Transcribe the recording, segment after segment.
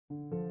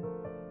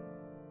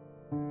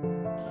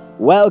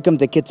Welcome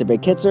to Kitzer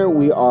B'Kitzer.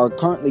 We are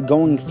currently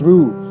going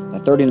through the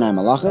 39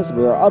 malachas.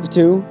 We are up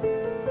to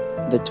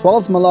the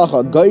 12th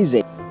malacha,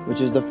 Goizeh,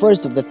 which is the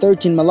first of the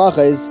 13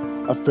 malachas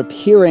of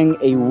preparing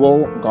a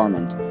wool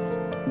garment.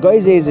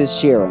 Goizeh is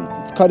shearing.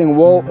 It's cutting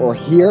wool or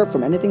hair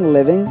from anything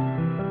living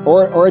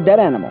or a dead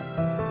animal,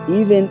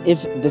 even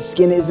if the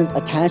skin isn't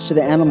attached to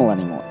the animal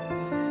anymore.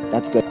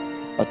 That's good.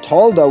 A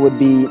tolda would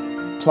be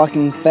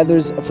plucking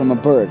feathers from a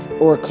bird,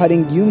 or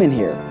cutting human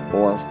hair,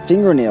 or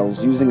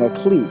fingernails using a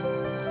kli.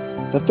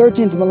 The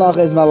 13th malacha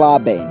is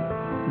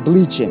malabein,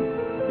 bleaching.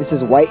 This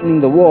is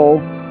whitening the wool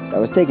that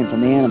was taken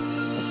from the animal.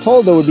 A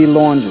tolda would be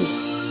laundry.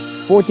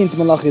 14th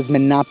malacha is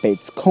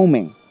menapetz,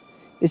 combing.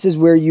 This is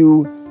where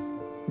you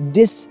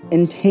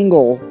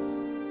disentangle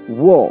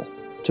wool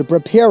to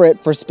prepare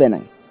it for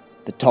spinning.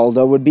 The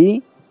tolda would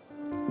be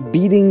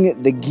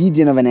beating the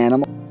gidin of an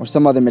animal or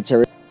some other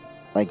material,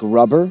 like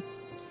rubber,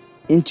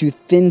 into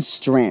thin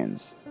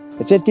strands.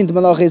 The 15th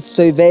malacha is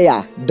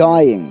soveya,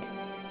 dyeing.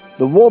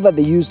 The wool that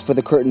they used for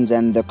the curtains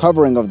and the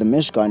covering of the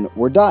Mishkan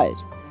were dyed.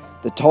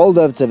 The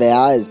tolda of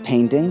tzveya is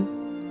painting.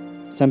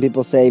 Some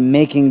people say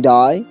making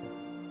dye.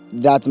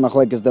 That's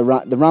machlekes the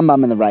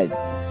Rambam and the Rav.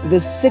 The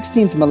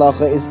 16th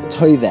malacha is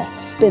toiveh,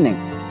 spinning.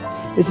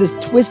 This is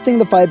twisting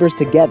the fibers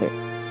together,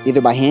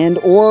 either by hand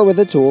or with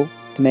a tool,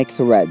 to make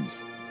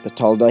threads. The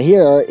tolda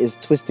here is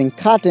twisting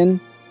cotton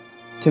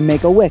to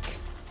make a wick.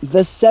 The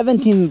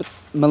 17th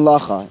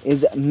malacha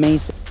is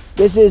mesa.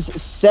 This is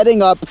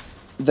setting up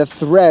the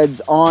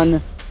threads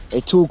on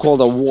a tool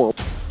called a warp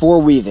for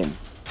weaving.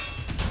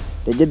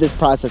 They did this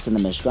process in the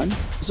Mishkan.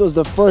 This was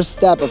the first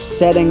step of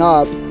setting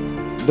up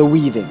the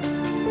weaving.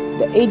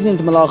 The 18th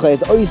malacha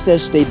is oiseh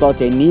shtei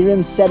batei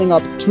nirim, setting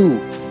up two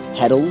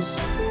heddles.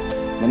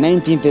 The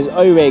 19th is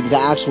oireg, the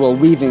actual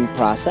weaving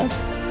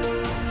process.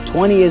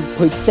 20 is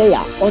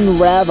poitseya,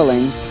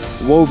 unraveling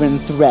woven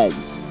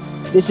threads.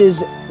 This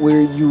is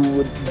where you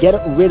would get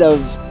rid of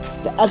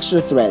the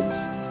extra threads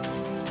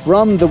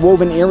from the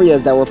woven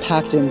areas that were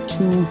packed in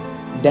too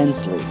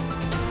densely.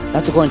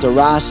 That's according to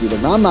Rashi. The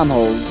Rambam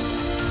holds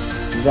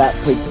that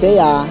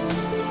poitseya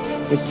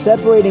is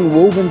separating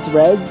woven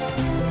threads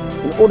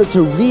in order to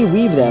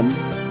reweave them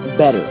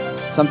better.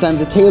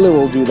 Sometimes a tailor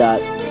will do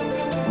that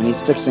when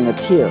he's fixing a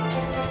tier.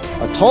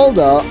 A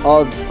tolda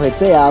of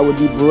poitseya would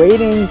be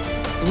braiding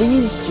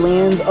 3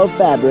 strands of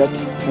fabric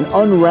and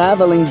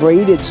unraveling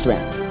braided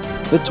strands.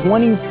 The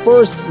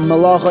 21st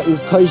malacha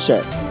is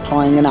kosher,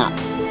 tying a knot.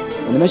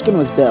 When the Mishkan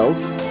was built,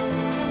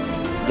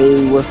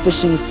 they were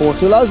fishing for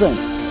chilazon.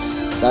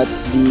 That's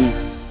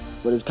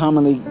what is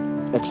commonly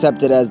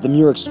accepted as the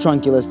murex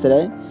trunculus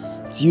today.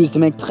 It's used to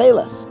make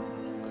tchelas.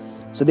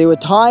 So they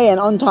would tie and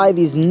untie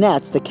these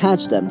nets to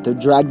catch them, to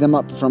drag them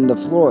up from the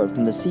floor,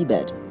 from the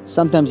seabed.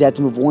 Sometimes you had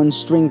to move one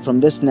string from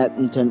this net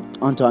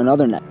onto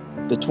another net.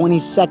 The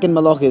 22nd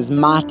malacha is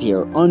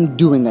matir,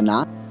 undoing a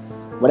knot.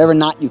 Whatever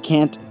knot you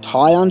can't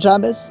tie on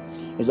Shabbos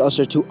is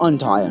usher to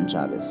untie on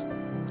Shabbos.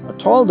 A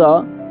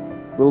tolda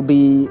will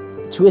be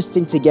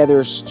twisting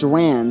together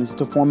strands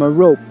to form a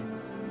rope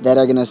that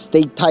are going to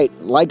stay tight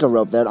like a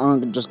rope, that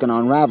aren't just going to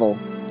unravel.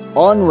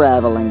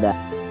 Unraveling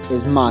that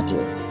is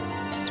matir,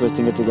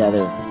 twisting it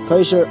together.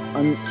 Kosher,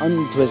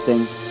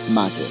 untwisting,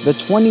 matir. The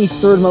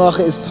 23rd malacha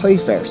is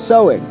toifer,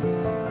 sewing.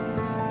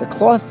 The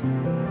cloth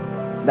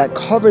that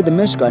covered the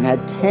Mishkan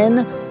had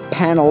 10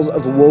 panels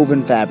of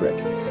woven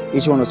fabric.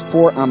 Each one was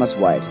 4 amas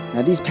wide.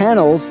 Now these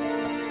panels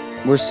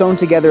were sewn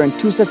together in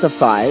 2 sets of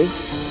 5,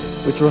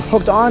 which were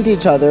hooked onto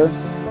each other,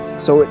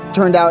 so it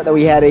turned out that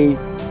we had a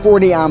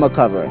 40 amma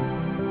covering.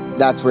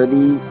 That's where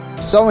the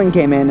sewing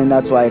came in, and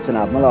that's why it's an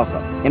av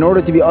malacha. In order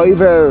to be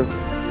over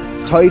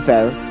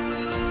toifer,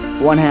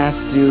 one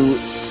has to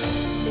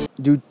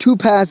do 2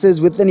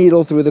 passes with the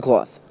needle through the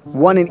cloth,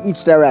 1 in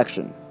each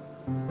direction.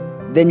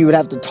 Then you would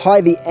have to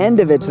tie the end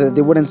of it so that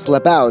they wouldn't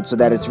slip out, so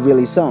that it's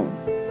really sewn.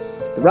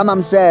 The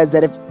Rambam says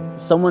that if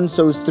someone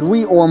sews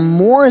 3 or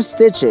more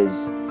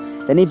stitches,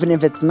 then even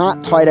if it's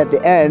not tied at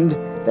the end,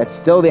 that's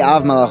still the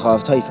av malacha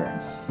of toifer.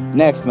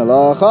 Next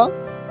malacha,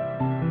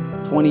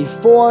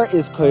 24,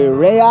 is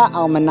koirea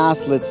al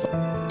manas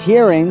litzva,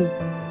 tearing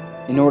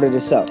in order to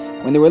sew.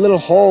 When there were little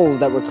holes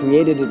that were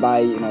created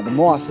by the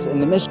moths in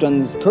the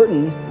Mishkan's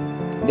curtains,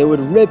 they would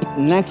rip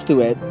next to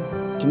it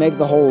to make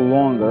the hole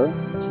longer,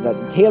 so that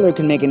the tailor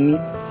can make a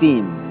neat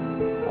seam.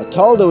 A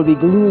tolda would be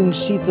gluing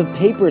sheets of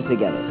paper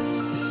together.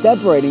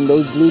 Separating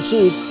those glued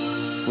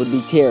sheets would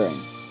be tearing.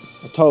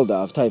 A tolda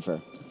of toifer.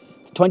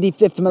 The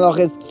 25th malacha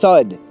is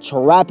tzad,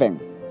 trapping.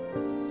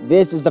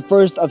 This is the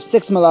first of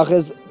 6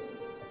 malachas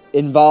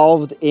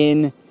involved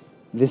in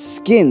the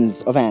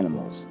skins of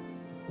animals.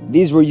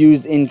 These were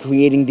used in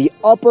creating the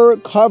upper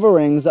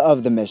coverings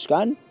of the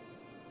Mishkan.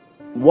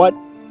 What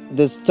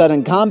does tzad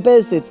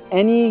encompass? It's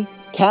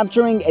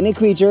capturing any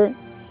creature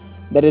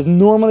that is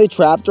normally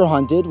trapped or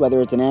hunted,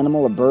 whether it's an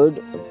animal, a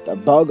bird, a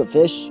bug, a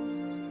fish.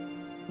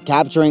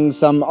 Capturing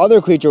some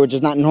other creature which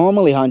is not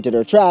normally hunted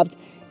or trapped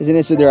is an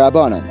issur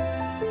d'Rabbanan.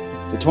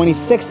 The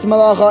 26th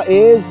malacha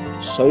is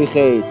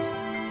shoichet,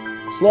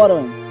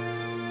 slaughtering.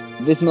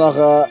 This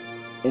malacha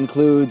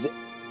includes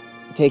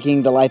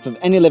taking the life of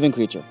any living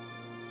creature.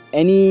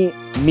 Any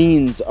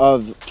means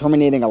of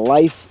terminating a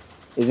life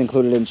is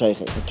included in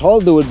shaychit. The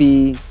tolda would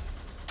be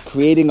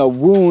creating a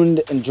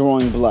wound and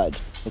drawing blood.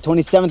 The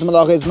 27th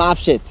malacha is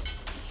mafshit,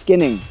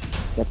 skinning.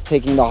 That's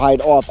taking the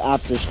hide off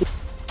after shchit.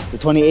 The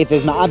 28th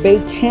is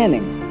ma'abed,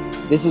 tanning.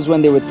 This is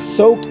when they would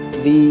soak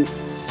the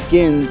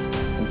skins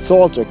in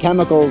salt or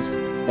chemicals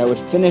that would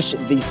finish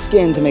the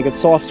skin to make it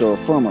softer or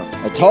firmer.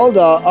 A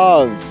tolda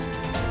of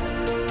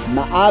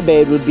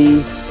ma'abed would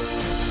be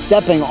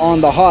stepping on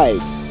the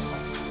hide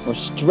or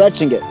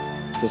stretching it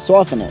to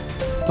soften it.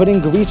 Putting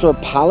grease or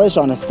polish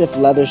on a stiff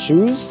leather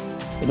shoes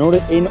in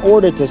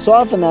order to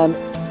soften them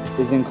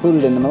is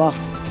included in the malach.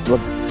 We'll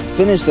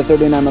finish the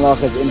 39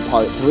 malachas in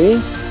part 3.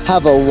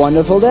 Have a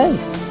wonderful day.